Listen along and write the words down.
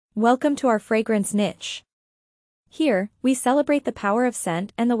Welcome to our fragrance niche. Here, we celebrate the power of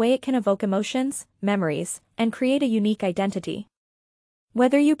scent and the way it can evoke emotions, memories, and create a unique identity.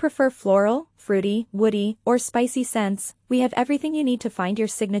 Whether you prefer floral, fruity, woody, or spicy scents, we have everything you need to find your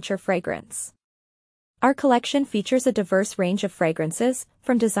signature fragrance. Our collection features a diverse range of fragrances,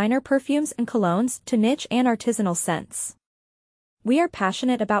 from designer perfumes and colognes to niche and artisanal scents. We are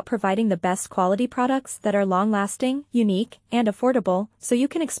passionate about providing the best quality products that are long-lasting, unique, and affordable, so you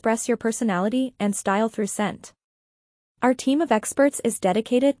can express your personality and style through scent. Our team of experts is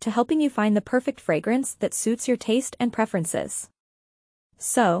dedicated to helping you find the perfect fragrance that suits your taste and preferences.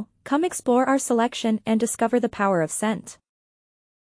 So, come explore our selection and discover the power of scent.